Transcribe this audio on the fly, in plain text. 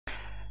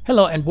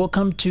Hello and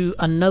welcome to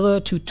another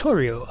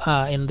tutorial.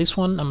 In this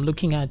one I'm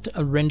looking at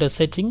render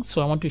settings,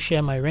 so I want to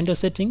share my render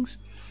settings.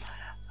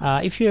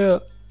 If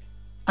you're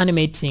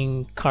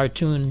animating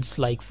cartoons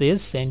like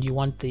this and you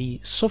want the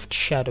soft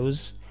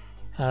shadows,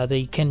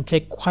 they can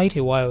take quite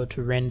a while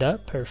to render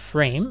per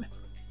frame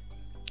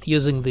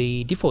using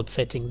the default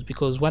settings,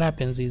 because what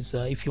happens is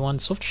if you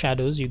want soft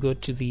shadows, you go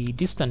to the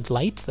distant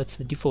light, that's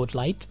the default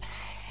light,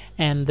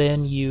 and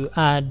then you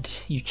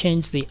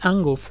change the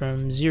angle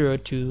from 0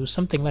 to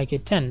something like a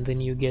 10, then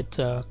you get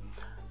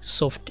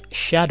soft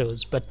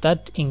shadows, but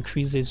that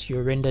increases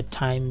your render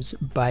times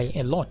by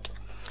a lot.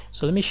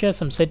 So let me share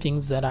some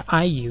settings that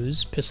I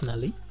use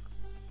personally.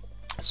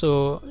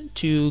 So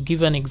to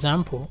give an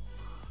example,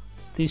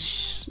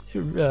 this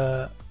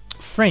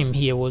frame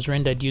here was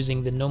rendered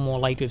using the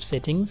normal Lightwave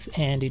settings,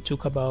 and it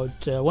took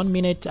about 1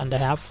 minute and a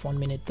half, 1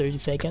 minute 30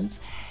 seconds.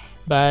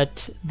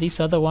 But this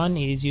other one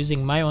is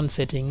using my own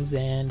settings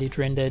and it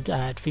rendered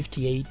at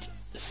 58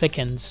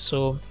 seconds.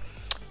 So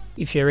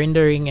if you're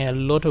rendering a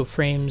lot of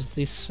frames,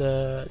 this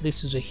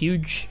is a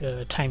huge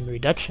time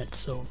reduction.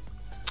 So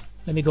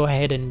let me go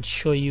ahead and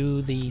show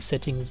you the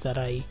settings that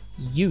I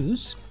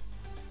use.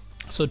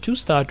 So to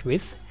start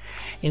with,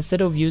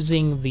 instead of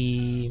using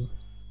the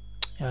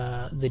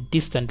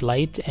distant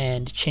light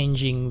and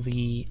changing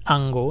the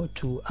angle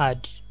to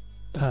add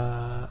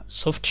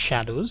soft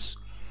shadows,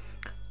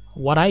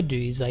 what I do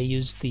is I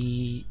use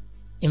the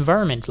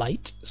environment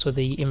light. So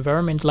the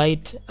environment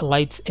light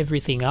lights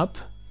everything up,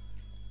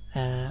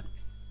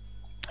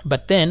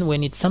 but then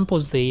when it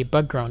samples the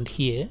background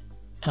here,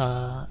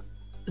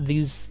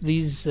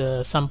 these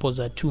samples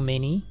are too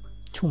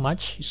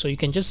much, so you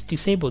can just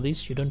disable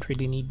this. You don't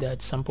really need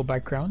that sample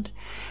background.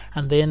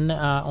 And then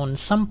on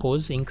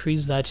samples,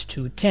 increase that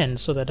to 10,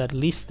 so that at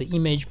least the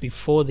image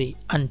before the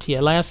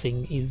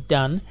anti-aliasing is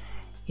done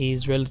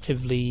is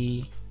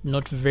relatively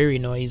not very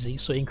noisy.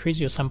 So increase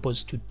your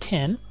samples to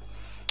 10,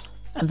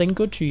 and then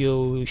go to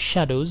your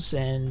shadows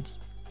and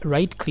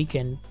right click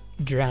and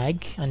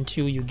drag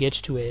until you get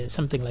to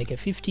something like a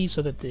 50,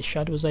 so that the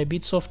shadows are a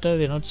bit softer,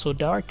 they're not so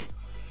dark.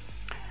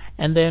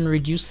 And then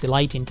reduce the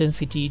light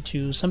intensity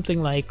to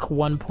something like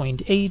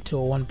 1.8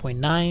 or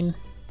 1.9,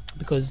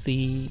 because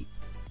the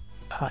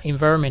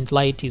environment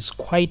light is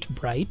quite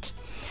bright.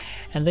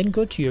 And then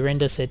go to your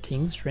render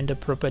settings, render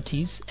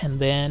properties, and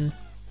then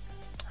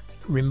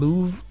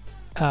remove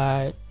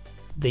the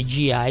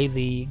GI,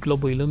 the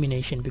global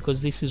illumination,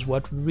 because this is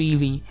what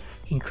really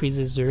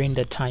increases the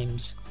render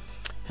times.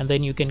 And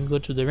then you can go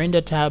to the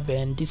render tab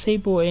and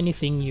disable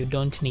anything you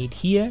don't need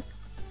here,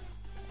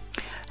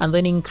 and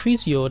then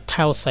increase your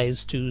tile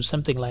size to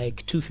something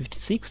like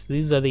 256.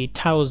 These are the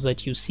tiles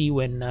that you see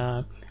when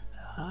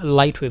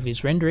Lightwave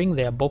is rendering.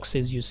 They are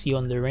boxes you see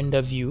on the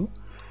render view.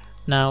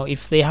 Now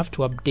if they have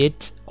to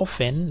update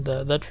often,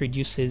 that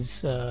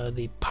reduces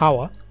the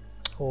power,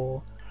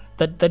 or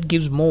that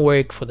gives more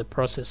work for the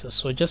processor.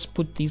 So just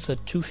put these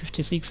at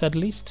 256 at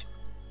least,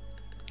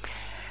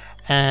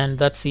 and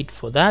that's it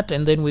for that.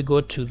 And then we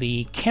go to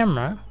the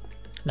camera.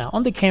 Now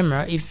on the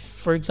camera, if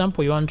for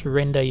example you want to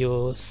render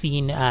your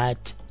scene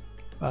at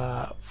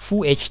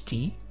full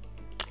HD,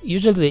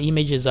 usually the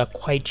images are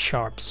quite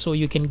sharp, so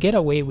you can get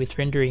away with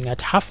rendering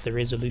at half the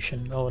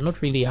resolution, or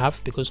not really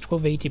half, because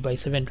 1280 by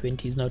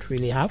 720 is not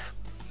really half.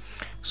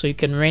 So you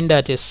can render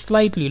at a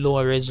slightly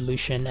lower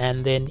resolution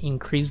and then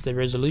increase the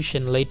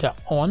resolution later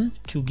on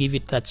to give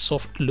it that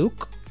soft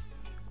look,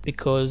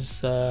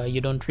 because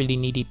you don't really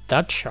need it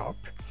that sharp.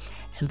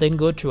 And then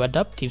go to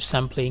adaptive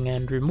sampling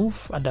and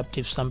remove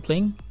adaptive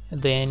sampling,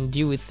 and then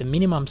deal with the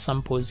minimum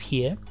samples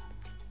here.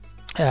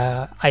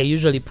 I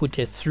usually put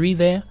a 3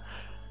 there,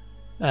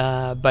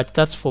 but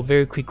that's for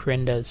very quick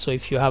renders. So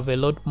if you have a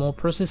lot more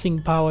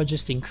processing power,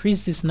 just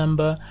increase this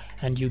number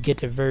and you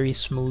get a very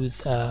smooth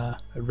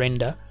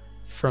render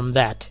from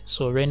that.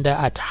 So render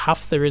at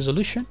half the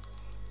resolution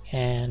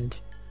and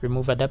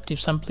remove adaptive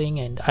sampling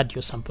and add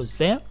your samples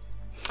there.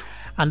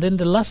 And then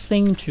the last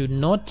thing to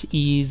note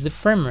is the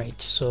frame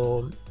rate.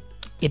 So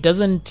it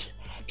doesn't,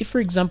 if for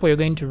example you're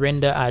going to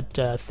render at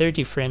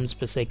 30 frames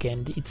per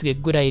second, it's a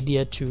good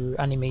idea to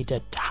animate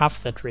at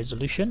half that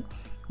resolution,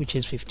 which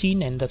is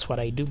 15, and that's what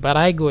I do. But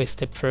I go a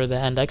step further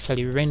and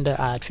actually render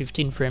at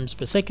 15 frames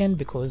per second,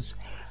 because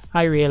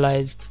I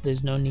realized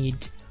there's no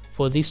need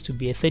for this to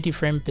be a 30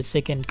 frame per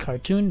second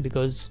cartoon,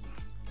 because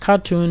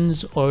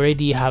cartoons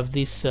already have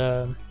this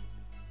from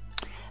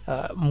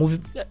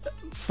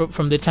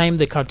the time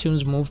the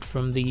cartoons moved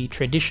from the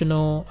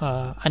traditional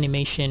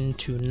animation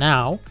to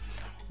now,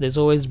 there's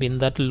always been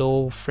that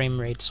low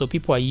frame rate. So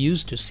people are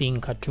used to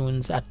seeing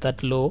cartoons at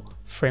that low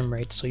frame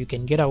rate, so you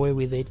can get away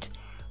with it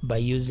by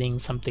using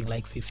something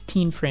like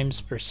 15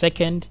 frames per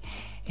second,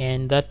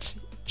 and that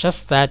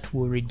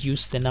will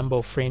reduce the number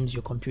of frames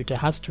your computer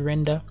has to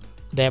render,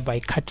 thereby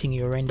cutting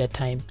your render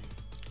time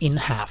in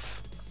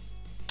half.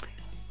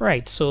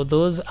 Right, so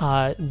those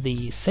are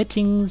the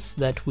settings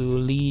that will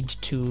lead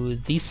to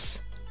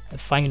this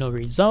final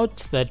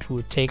result that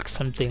will take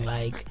something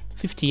like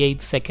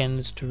 58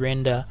 seconds to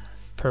render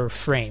per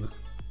frame.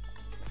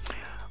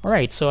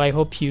 Alright, so I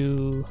hope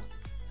you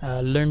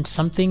learned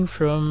something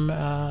from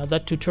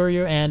that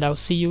tutorial, and I'll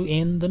see you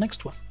in the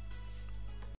next one.